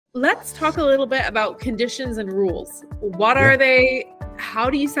let's talk a little bit about conditions and rules. What are they? How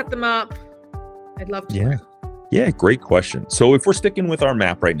do you set them up? I'd love to know. Yeah, great question. So if we're sticking with our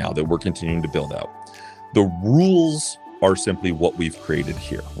map right now that we're continuing to build out, the rules are simply what we've created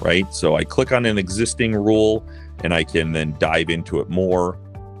here, right? So I click on an existing rule and I can then dive into it more.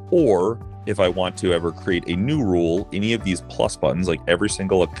 Or if I want to ever create a new rule, any of these plus buttons, like every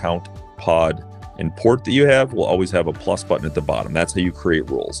single account, pod, and port that you have will always have a plus button at the bottom. That's how you create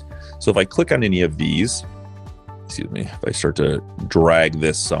rules. So if I click on any of these, excuse me, if I start to drag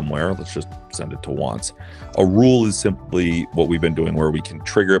this somewhere, let's just send it to once. A rule is simply what we've been doing where we can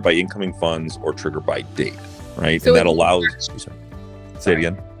trigger it by incoming funds or trigger by date, right? So and that allows, say it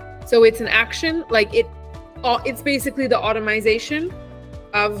again. So it's an action, like it's basically the automation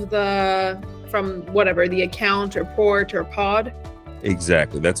of from whatever, the account or port or pod.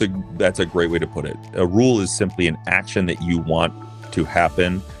 Exactly. That's a great way to put it. A rule is simply an action that you want to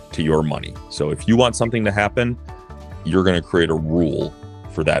happen to your money. So if you want something to happen, you're going to create a rule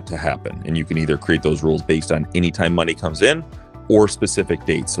for that to happen. And you can either create those rules based on any time money comes in or specific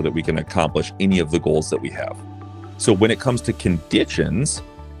dates so that we can accomplish any of the goals that we have. So when it comes to conditions,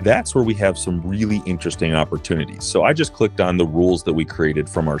 that's where we have some really interesting opportunities. So I just clicked on the rules that we created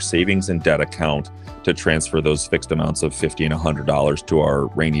from our savings and debt account to transfer those fixed amounts of $50 and $100 to our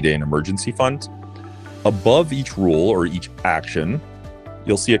rainy day and emergency fund. Above each rule or each action,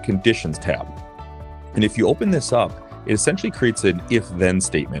 you'll see a conditions tab. And if you open this up, it essentially creates an if-then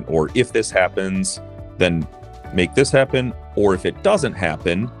statement, or if this happens, then make this happen, or if it doesn't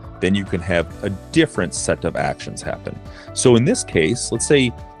happen, then you can have a different set of actions happen. So in this case, let's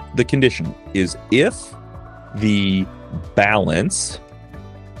say the condition is if the balance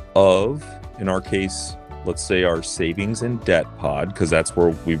of, in our case, let's say our savings and debt pod, because that's where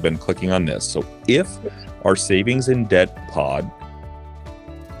we've been clicking on this. So if our savings and debt pod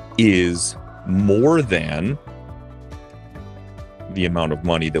is more than the amount of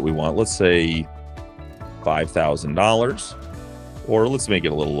money that we want, let's say $5,000, or let's make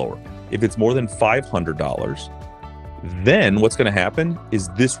it a little lower. If it's more than $500, then what's going to happen is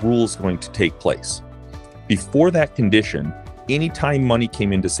this rule is going to take place. Before that condition, anytime money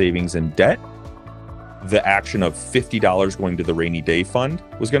came into savings and debt, the action of $50 going to the rainy day fund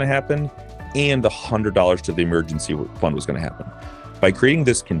was going to happen, and the $100 to the emergency fund was going to happen. By creating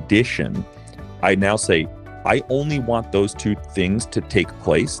this condition, I now say, I only want those two things to take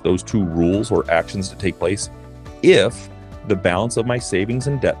place, those two rules or actions to take place, if the balance of my savings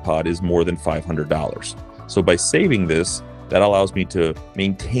and debt pod is more than $500. So by saving this, that allows me to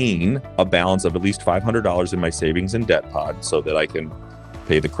maintain a balance of at least $500 in my savings and debt pod so that I can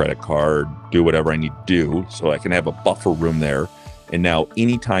pay the credit card, do whatever I need to do, so I can have a buffer room there. And now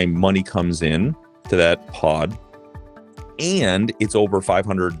anytime money comes in to that pod and it's over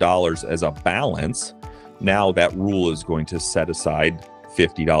 $500 as a balance, now that rule is going to set aside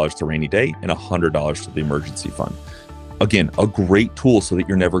 $50 to rainy day and $100 to the emergency fund. Again, a great tool so that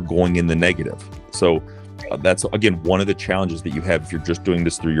you're never going in the negative. So that's, again, one of the challenges that you have if you're just doing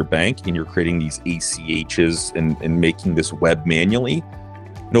this through your bank and you're creating these ACHs and making this web manually,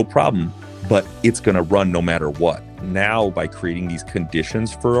 no problem, but it's going to run no matter what. Now, by creating these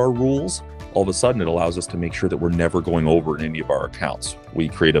conditions for our rules, all of a sudden it allows us to make sure that we're never going over in any of our accounts. We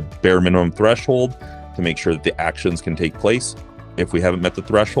create a bare minimum threshold to make sure that the actions can take place if we haven't met the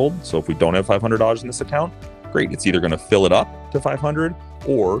threshold. So if we don't have $500 in this account, great. It's either going to fill it up to 500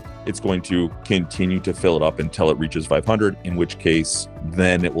 or it's going to continue to fill it up until it reaches 500, in which case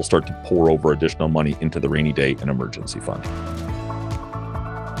then it will start to pour over additional money into the rainy day and emergency fund.